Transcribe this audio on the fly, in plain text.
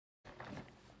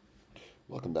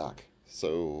Welcome back.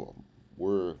 So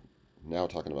we're now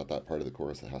talking about that part of the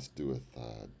course that has to do with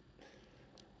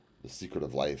the secret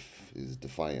of life is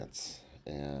defiance.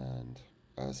 And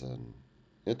as an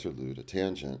interlude, a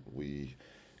tangent, we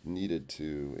needed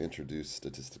to introduce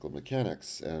statistical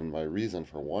mechanics. And my reason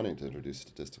for wanting to introduce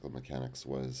statistical mechanics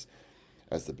was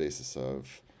as the basis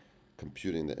of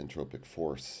computing the entropic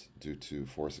force due to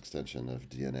force extension of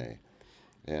DNA.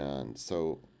 And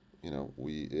so,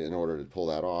 we in order to pull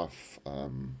that off,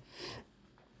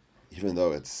 even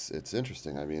though it's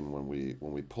interesting. I mean, when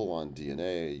we pull on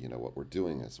DNA, what we're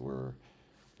doing is we're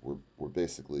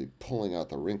basically pulling out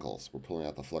the wrinkles, we're pulling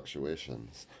out the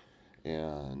fluctuations,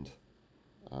 and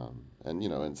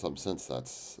in some sense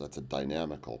that's a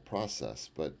dynamical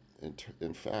process. But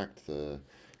in fact, the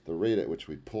rate at which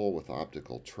we pull with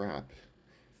optical trap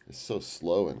is so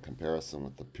slow in comparison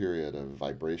with the period of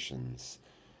vibrations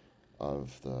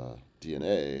of the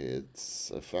DNA.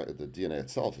 The DNA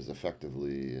itself is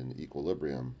effectively in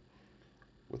equilibrium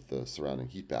with the surrounding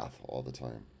heat bath all the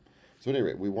time. So at any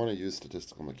rate, we want to use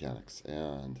statistical mechanics,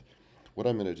 and what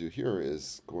I'm going to do here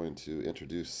is going to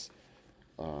introduce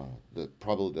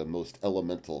probably the most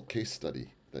elemental case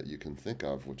study that you can think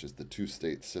of, which is the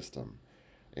two-state system.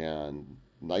 And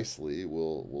nicely,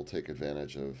 we'll take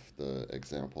advantage of the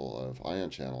example of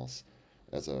ion channels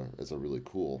as a really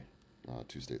cool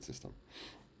two-state system.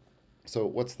 So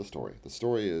what's the story? The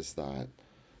story is that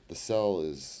the cell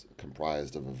is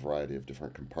comprised of a variety of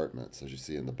different compartments. As you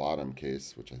see in the bottom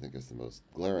case, which I think is the most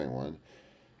glaring one,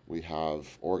 we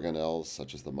have organelles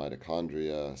such as the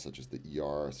mitochondria, such as the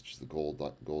ER, such as the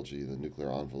Golgi, the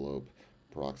nuclear envelope,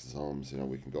 peroxisomes.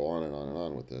 We can go on and on and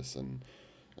on with this. And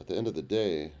at the end of the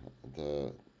day,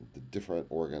 the different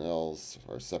organelles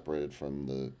are separated from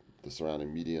the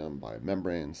surrounding medium by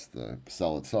membranes. The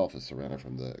cell itself is surrounded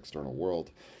from the external world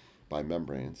by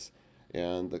membranes.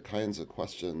 And the kinds of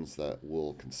questions that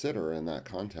we'll consider in that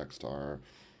context are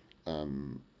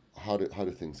how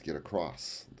do things get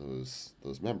across those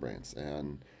membranes?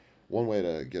 And one way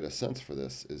to get a sense for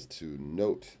this is to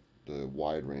note the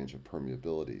wide range of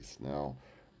permeabilities. Now,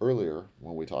 earlier,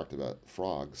 when we talked about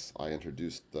frogs, I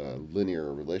introduced the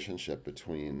linear relationship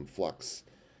between flux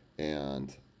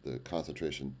and the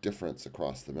concentration difference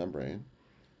across the membrane.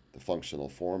 The functional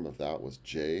form of that was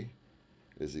J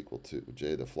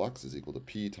the flux is equal to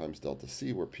P times delta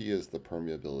C, where P is the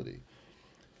permeability.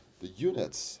 The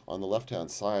units on the left-hand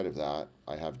side of that,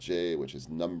 I have J, which is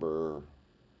number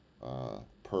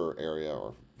per area,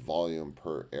 or volume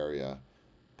per area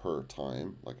per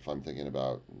time. Like if I'm thinking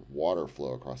about water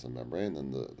flow across a membrane,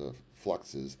 then the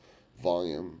flux is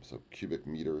volume, so cubic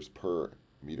meters per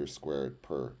meter squared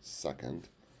per second.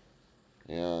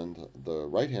 And the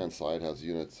right-hand side has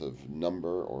units of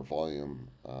number or volume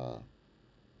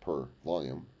per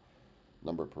volume,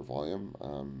 number per volume.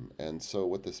 And so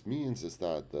what this means is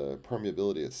that the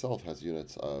permeability itself has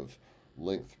units of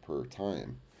length per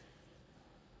time.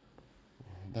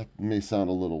 That may sound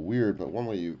a little weird, but one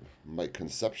way you might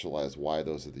conceptualize why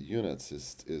those are the units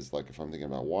is like if I'm thinking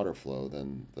about water flow,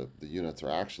 then the units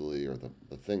are actually, or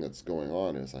the thing that's going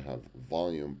on is I have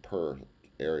volume per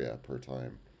area per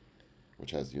time,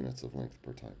 which has units of length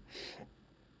per time.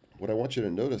 What I want you to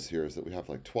notice here is that we have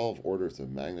like 12 orders of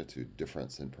magnitude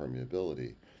difference in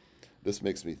permeability. This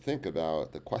makes me think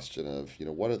about the question of,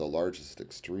 what are the largest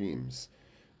extremes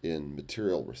in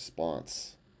material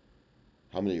response?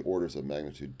 How many orders of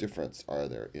magnitude difference are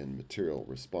there in material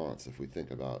response if we think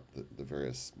about the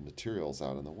various materials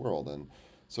out in the world? And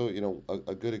so,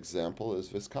 a good example is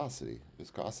viscosity.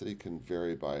 Viscosity can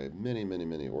vary by many, many,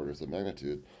 many orders of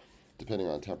magnitude depending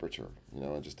on temperature.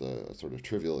 And just a sort of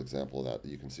trivial example of that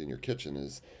you can see in your kitchen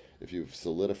is if you've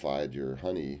solidified your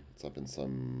honey, it's up in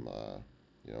some,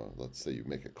 let's say you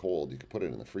make it cold, you could put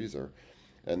it in the freezer,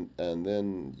 and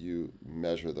then you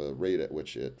measure the rate at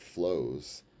which it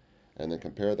flows, and then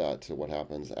compare that to what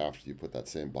happens after you put that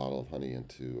same bottle of honey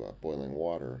into boiling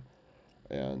water,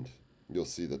 and you'll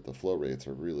see that the flow rates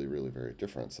are really, really very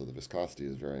different. So the viscosity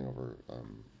is varying over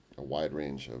a wide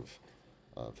range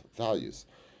of values.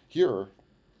 Here,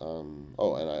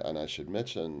 and I should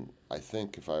mention, I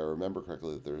think if I remember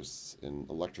correctly, that there's, in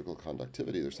electrical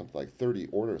conductivity, there's something like 30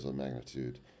 orders of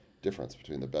magnitude difference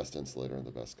between the best insulator and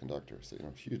the best conductor. So,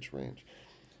 huge range.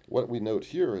 What we note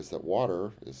here is that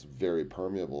water is very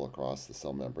permeable across the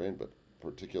cell membrane, but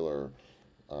particular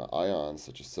ions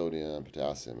such as sodium,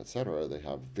 potassium, etc., they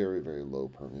have very, very low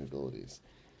permeabilities.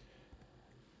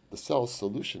 The cell's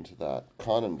solution to that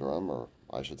conundrum, or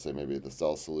I should say maybe the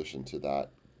cell's solution to that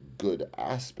good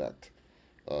aspect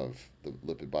of the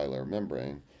lipid bilayer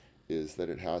membrane, is that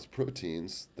it has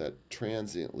proteins that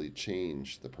transiently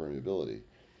change the permeability.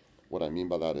 What I mean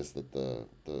by that is that the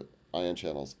ion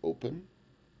channels open.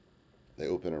 They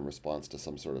open in response to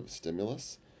some sort of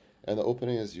stimulus, and the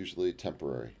opening is usually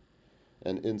temporary.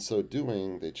 And in so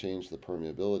doing, they change the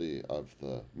permeability of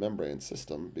the membrane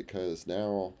system because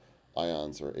now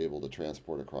ions are able to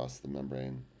transport across the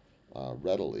membrane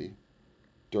readily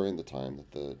during the time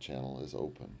that the channel is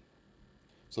open.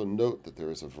 So note that there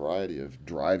is a variety of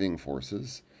driving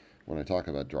forces. When I talk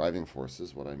about driving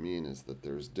forces, what I mean is that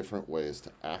there's different ways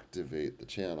to activate the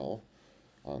channel.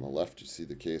 On the left, you see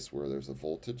the case where there's a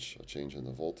voltage, a change in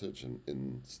the voltage, and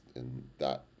in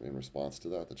response to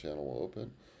that, the channel will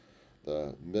open.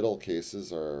 The middle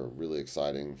cases are really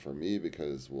exciting for me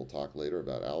because we'll talk later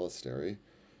about allostery.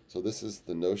 So this is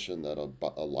the notion that a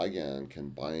ligand can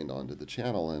bind onto the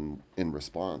channel, and in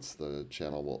response, the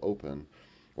channel will open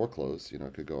or close.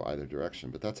 It could go either direction.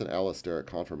 But that's an allosteric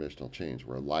conformational change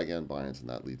where a ligand binds and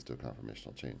that leads to a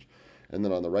conformational change. And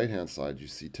then on the right-hand side, you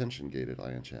see tension-gated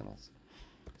ion channels.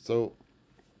 So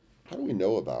how do we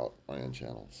know about ion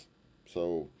channels?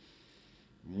 So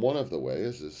one of the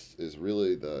ways is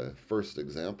really the first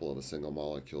example of a single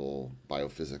molecule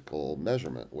biophysical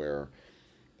measurement where,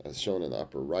 as shown in the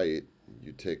upper right,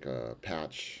 you take a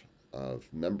patch of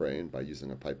membrane by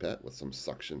using a pipette with some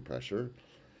suction pressure,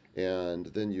 and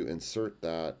then you insert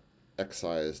that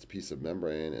excised piece of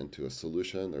membrane into a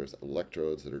solution. There's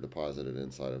electrodes that are deposited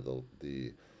inside of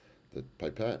the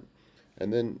pipette,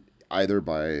 and then either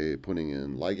by putting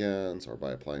in ligands or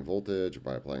by applying voltage or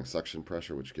by applying suction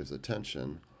pressure, which gives a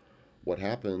tension, what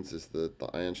happens is that the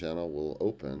ion channel will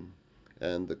open,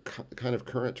 and the kind of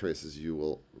current traces you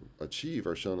will achieve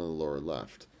are shown in the lower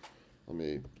left. Let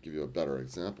me give you a better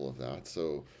example of that.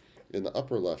 So in the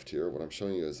upper left here, what I'm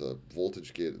showing you is a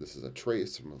voltage-gated, this is a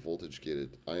trace from a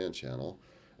voltage-gated ion channel,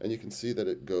 and you can see that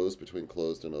it goes between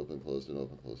closed and open, closed and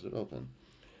open, closed and open.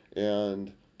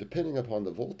 And depending upon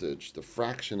the voltage, the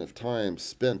fraction of time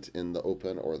spent in the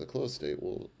open or the closed state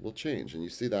will change. And you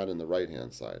see that in the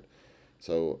right-hand side.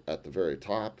 So at the very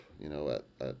top,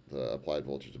 at the applied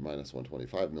voltage of minus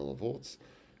 125 millivolts,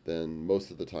 then most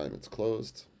of the time it's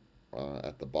closed.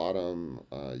 At the bottom,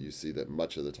 you see that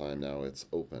much of the time now it's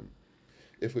open.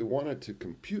 If we wanted to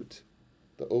compute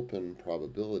the open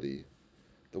probability,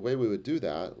 the way we would do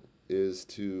that is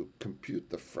to compute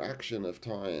the fraction of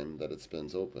time that it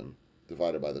spends open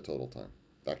divided by the total time.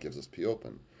 That gives us P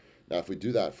open. Now, if we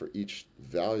do that for each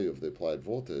value of the applied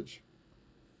voltage,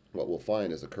 what we'll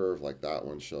find is a curve like that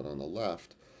one shown on the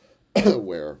left,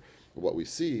 where what we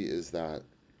see is that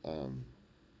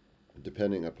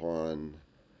depending upon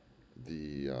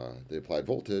the applied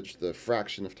voltage, the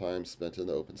fraction of time spent in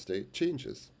the open state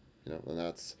changes. And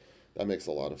that makes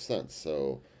a lot of sense.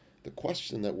 So the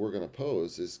question that we're going to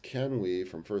pose is, can we,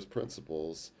 from first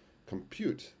principles,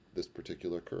 compute this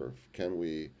particular curve? Can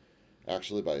we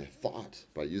actually,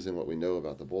 by using what we know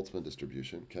about the Boltzmann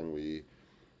distribution, can we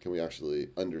actually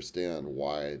understand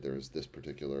why there's this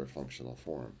particular functional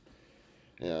form?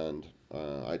 And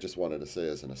I just wanted to say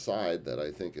as an aside that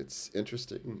I think it's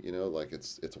interesting, like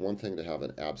it's one thing to have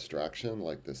an abstraction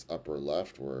like this upper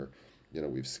left where,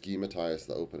 we've schematized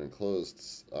the open and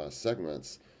closed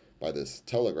segments by this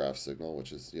telegraph signal,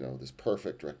 which is, this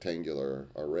perfect rectangular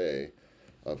array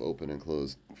of open and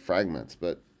closed fragments.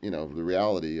 But, the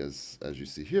reality is, as you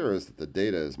see here, is that the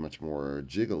data is much more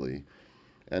jiggly,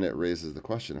 and it raises the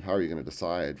question of how are you going to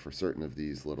decide for certain of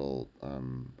these little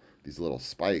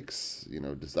spikes,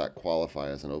 does that qualify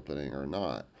as an opening or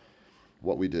not?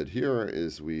 What we did here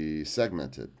is we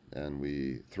segmented and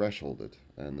we thresholded,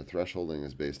 and the thresholding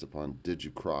is based upon, did you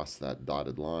cross that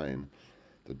dotted line,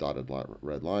 the dotted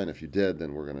red line? If you did,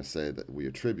 then we're going to say that we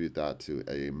attribute that to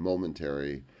a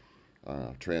momentary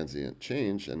transient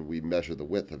change, and we measure the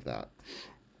width of that.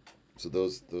 So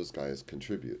those guys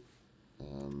contribute.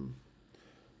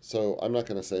 So I'm not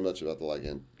going to say much about the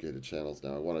ligand-gated channels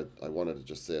now. I wanted to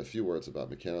just say a few words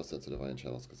about mechanosensitive ion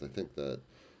channels because I think that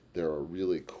they're a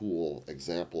really cool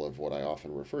example of what I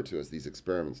often refer to as these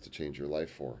experiments to change your life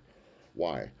for.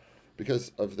 Why?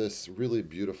 Because of this really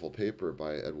beautiful paper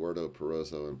by Eduardo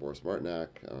Perozzo and Boris Martinak,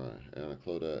 Anna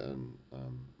Clota, and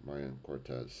Marian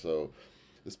Cortez. So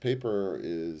this paper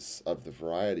is of the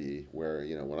variety where,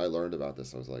 when I learned about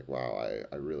this, I was like, wow,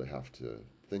 I really have to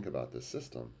think about this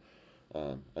system.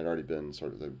 I'd already been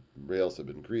the rails had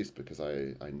been greased because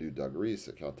I knew Doug Reese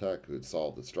at Caltech, who had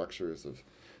solved the structures of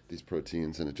these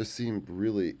proteins, and it just seemed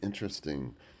really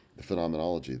interesting, the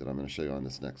phenomenology that I'm going to show you on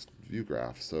this next view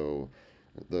graph. So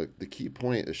the key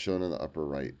point is shown in the upper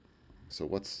right. So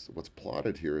what's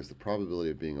plotted here is the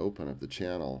probability of being open of the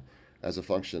channel as a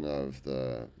function of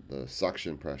the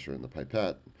suction pressure in the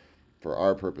pipette for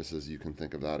our purposes, you can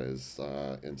think of that as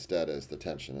instead as the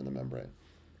tension in the membrane.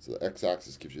 So the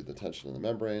x-axis gives you the tension in the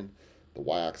membrane. The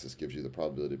y-axis gives you the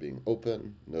probability of being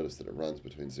open. Notice that it runs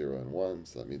between 0 and 1,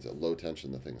 so that means at low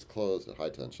tension the thing is closed, at high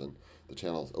tension the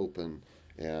channel is open.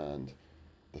 And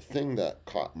the thing that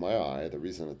caught my eye, the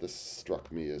reason that this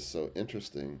struck me as so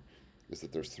interesting, is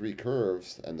that there's three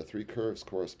curves, and the three curves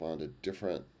correspond to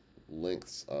different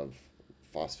lengths of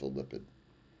phospholipid.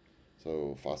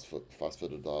 So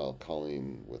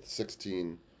phosphatidylcholine with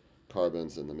 16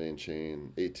 carbons in the main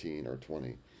chain, 18 or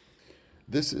 20.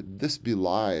 This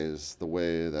belies the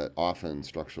way that often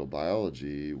structural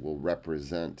biology will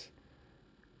represent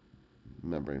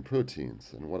membrane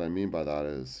proteins. And what I mean by that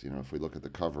is, if we look at the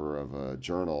cover of a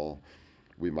journal,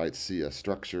 we might see a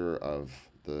structure of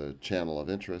the channel of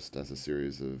interest as a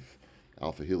series of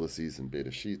alpha helices and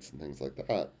beta sheets and things like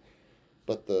that.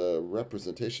 But the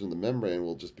representation of the membrane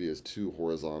will just be as two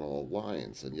horizontal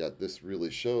lines. And yet this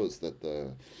really shows that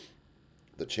the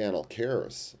channel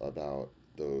cares about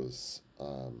those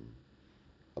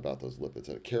lipids,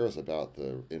 and it cares about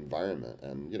the environment.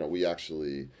 And we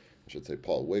actually, I should say,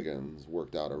 Paul Wiggins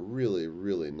worked out a really,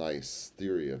 really nice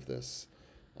theory of this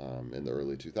in the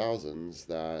early 2000s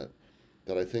that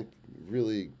I think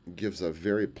really gives a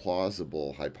very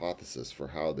plausible hypothesis for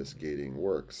how this gating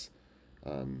works.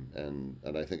 And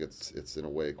I think it's in a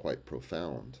way quite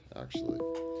profound, actually.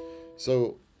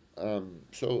 So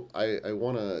I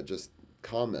want to just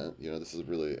comment. This is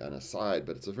really an aside,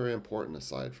 but it's a very important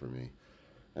aside for me,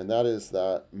 and that is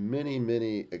that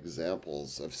many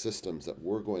examples of systems that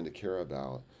we're going to care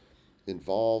about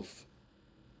involve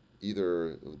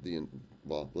either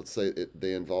let's say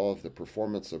they involve the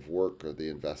performance of work or the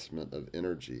investment of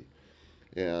energy.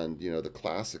 And the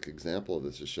classic example of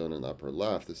this is shown in the upper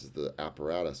left. This is the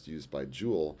apparatus used by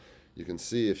Joule. You can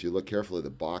see, if you look carefully, the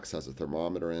box has a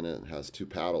thermometer in it and has two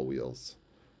paddle wheels,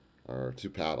 or two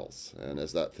paddles. And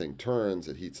as that thing turns,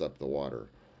 it heats up the water.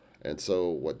 And so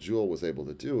what Joule was able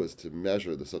to do is to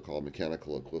measure the so-called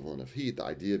mechanical equivalent of heat, the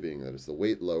idea being that as the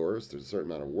weight lowers, there's a certain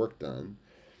amount of work done.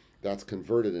 That's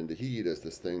converted into heat as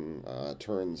this thing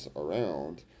turns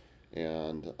around.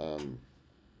 And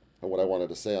what I wanted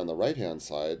to say on the right-hand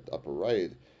side, upper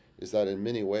right, is that in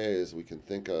many ways we can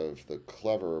think of the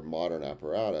clever modern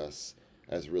apparatus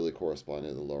as really corresponding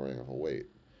to the lowering of a weight.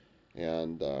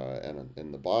 And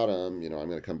in the bottom, I'm going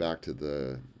to come back to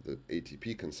the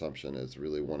ATP consumption as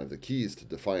really one of the keys to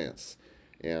defiance.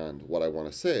 And what I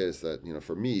want to say is that,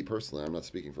 for me personally, I'm not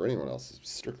speaking for anyone else,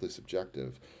 it's strictly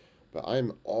subjective, but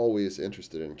I'm always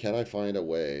interested in, can I find a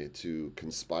way to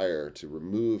conspire to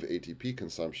remove ATP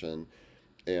consumption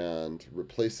and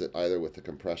replace it either with the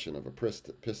compression of a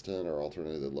piston or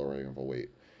alternatively the lowering of a weight.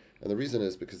 And the reason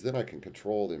is because then I can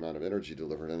control the amount of energy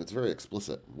delivered, and it's very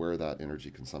explicit where that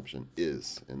energy consumption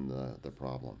is in the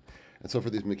problem. And so for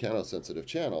these mechanosensitive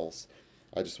channels,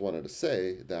 I just wanted to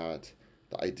say that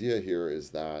the idea here is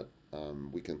that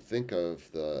we can think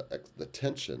of the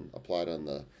tension applied on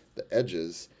the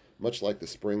edges much like the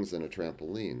springs in a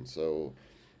trampoline. So,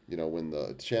 when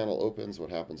the channel opens, what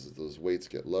happens is those weights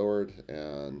get lowered,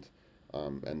 and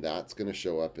that's going to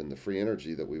show up in the free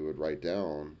energy that we would write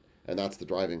down, and that's the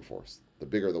driving force. The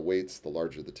bigger the weights, the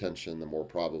larger the tension, the more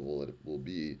probable it will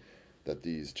be that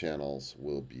these channels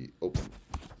will be open.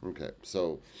 Okay,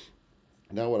 so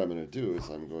now what I'm going to do is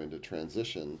I'm going to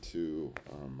transition to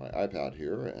my iPad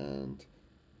here, and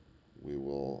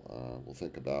we'll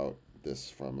think about this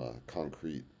from a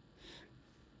concrete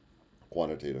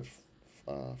quantitative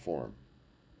form.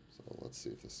 So let's see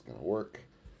if this is going to work.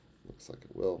 Looks like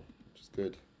it will, which is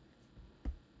good.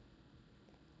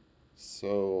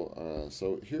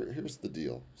 So here's the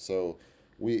deal. So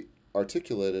we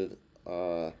articulated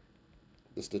the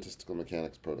statistical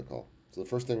mechanics protocol. So the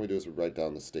first thing we do is we write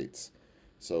down the states.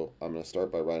 So I'm going to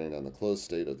start by writing down the closed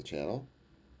state of the channel,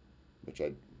 which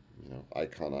I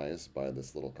iconize by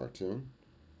this little cartoon,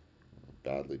 a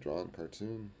badly drawn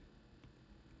cartoon.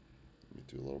 Let me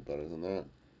do a little better than that.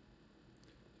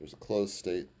 There's a closed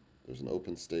state, there's an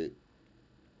open state,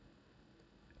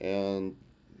 and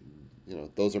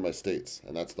those are my states.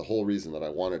 And that's the whole reason that I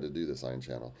wanted to do this ion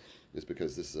channel, is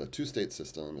because this is a two-state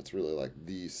system. It's really like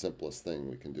the simplest thing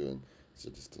we can do in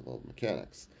statistical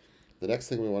mechanics. The next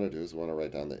thing we want to do is we want to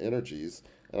write down the energies,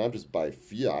 and I'm just by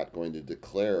fiat going to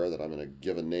declare that I'm going to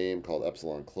give a name called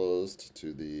epsilon closed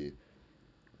to the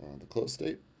closed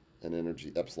state, and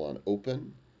energy epsilon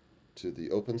open to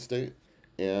the open state,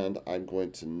 and I'm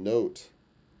going to note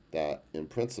that in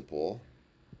principle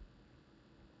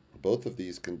both of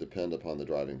these can depend upon the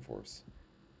driving force.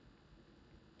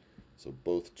 So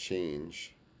both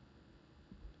change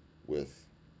with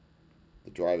the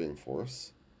driving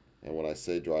force, And when I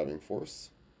say driving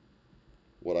force,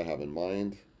 what I have in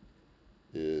mind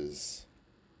is,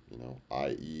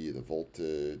 i.e. the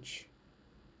voltage,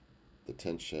 the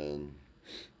tension,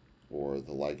 or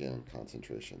the ligand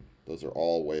concentration. Those are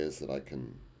all ways that I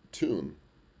can tune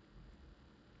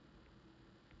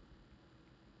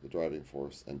the driving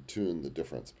force and tune the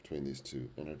difference between these two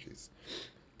energies.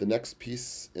 The next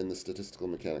piece in the statistical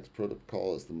mechanics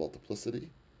protocol is the multiplicity.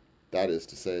 That is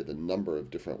to say, the number of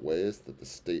different ways that the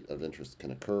state of interest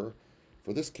can occur.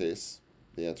 For this case,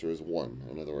 the answer is 1.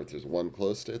 In other words, there's one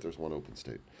closed state, there's one open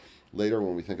state. Later,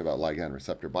 when we think about ligand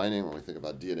receptor binding, when we think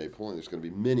about DNA pooling, there's going to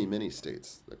be many, many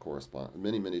states that correspond,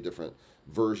 many, many different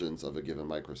versions of a given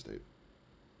microstate.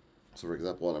 So, for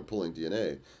example, when I'm pulling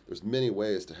DNA, there's many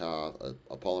ways to have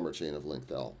a polymer chain of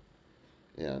length L.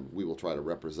 And we will try to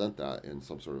represent that in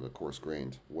some sort of a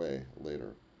coarse-grained way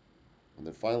later. And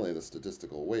then finally, the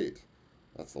statistical weight.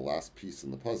 That's the last piece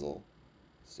in the puzzle.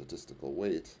 Statistical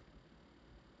weight.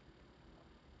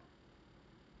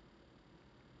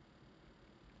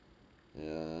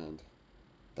 And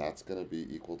that's going to be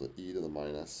equal to e to the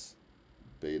minus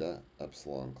beta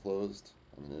epsilon closed.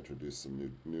 I'm going to introduce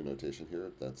some new notation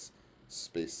here. That's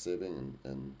space saving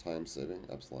and time saving,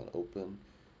 epsilon open,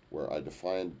 where I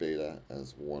defined beta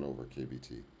as 1 over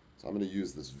kBt. So I'm going to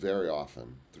use this very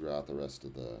often throughout the rest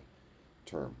of the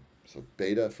term. So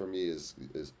beta for me is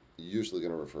usually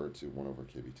going to refer to 1 over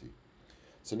kBt.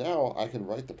 So now I can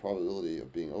write the probability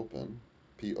of being open.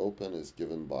 P open is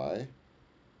given by,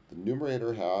 the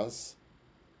numerator has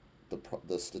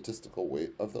the statistical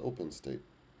weight of the open state,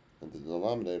 and the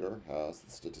denominator has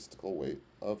the statistical weight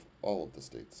of all of the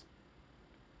states.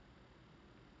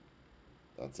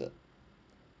 That's it.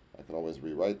 I can always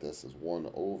rewrite this as 1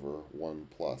 over 1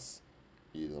 plus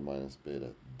e to the minus beta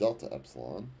delta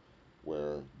epsilon,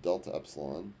 where delta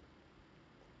epsilon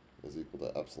is equal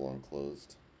to epsilon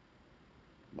closed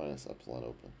minus epsilon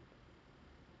open.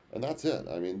 And that's it.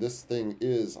 I mean, this thing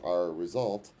is our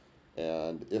result,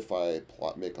 and if I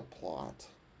make a plot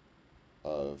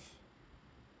of,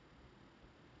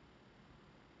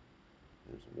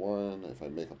 here's 1, if I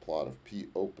make a plot of P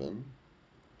open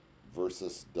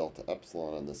versus delta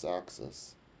epsilon on this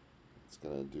axis, it's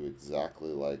going to do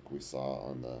exactly like we saw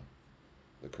on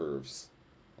the curves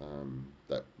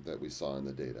that we saw in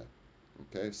the data.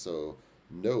 Okay, so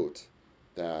note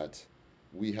that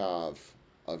we have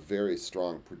a very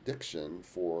strong prediction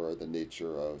for the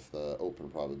nature of the open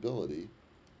probability,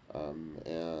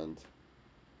 and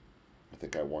I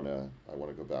think I want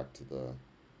to go back to the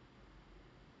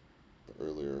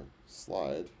earlier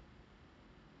slide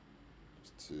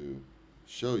just to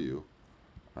show you.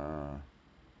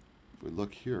 If we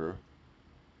look here,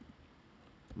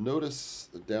 notice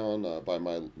down by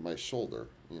my shoulder,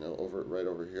 right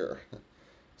over here.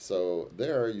 So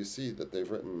there you see that they've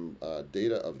written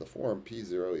data of the form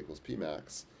P0 equals P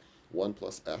max 1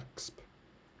 plus exp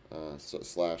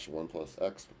slash 1 plus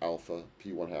exp alpha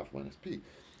P1 half minus P.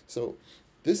 So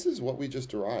this is what we just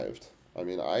derived. I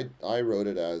mean, I wrote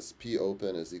it as P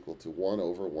open is equal to 1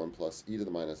 over 1 plus e to the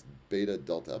minus beta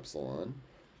delta epsilon.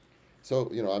 So,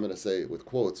 I'm going to say with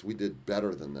quotes, we did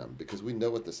better than them because we know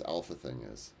what this alpha thing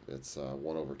is. It's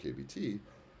 1 over kBt.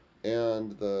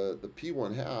 And the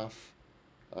P1 half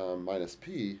minus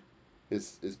P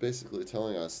is basically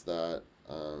telling us that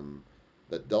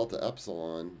that delta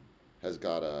epsilon has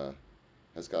got a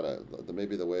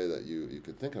maybe the way that you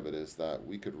could think of it is that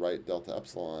we could write delta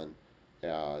epsilon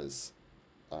as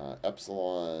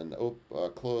epsilon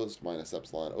closed minus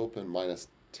epsilon open minus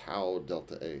tau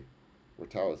delta A, where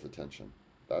tau is the tension.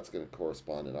 That's going to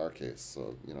correspond in our case.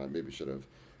 So, I maybe should have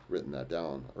written that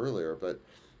down earlier, but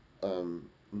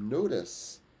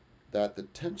notice that the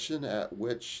tension at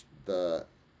which the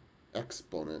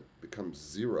exponent becomes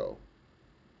 0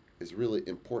 is really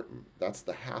important. That's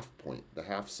the half point, the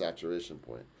half saturation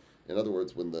point. In other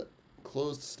words, when the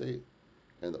closed state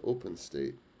and the open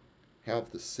state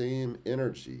have the same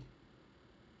energy,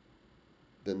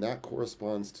 then that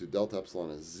corresponds to delta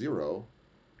epsilon as 0,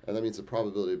 and that means the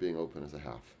probability of being open is a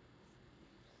half.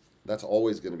 That's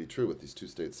always going to be true with these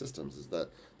two-state systems, is that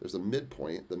there's a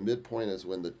midpoint. The midpoint is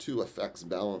when the two effects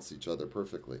balance each other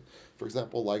perfectly. For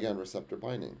example, ligand receptor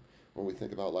binding. When we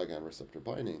think about ligand receptor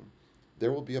binding,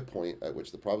 there will be a point at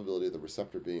which the probability of the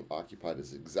receptor being occupied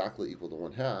is exactly equal to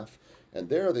 1/2, and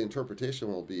there the interpretation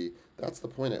will be that's the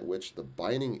point at which the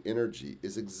binding energy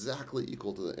is exactly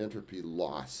equal to the entropy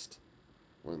lost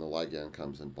when the ligand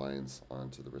comes and binds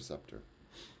onto the receptor.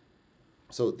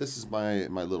 So this is my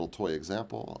little toy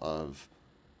example of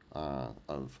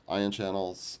ion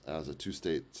channels as a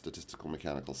two-state statistical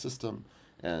mechanical system,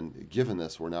 And given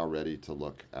this, we're now ready to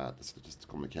look at the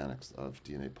statistical mechanics of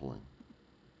DNA pooling.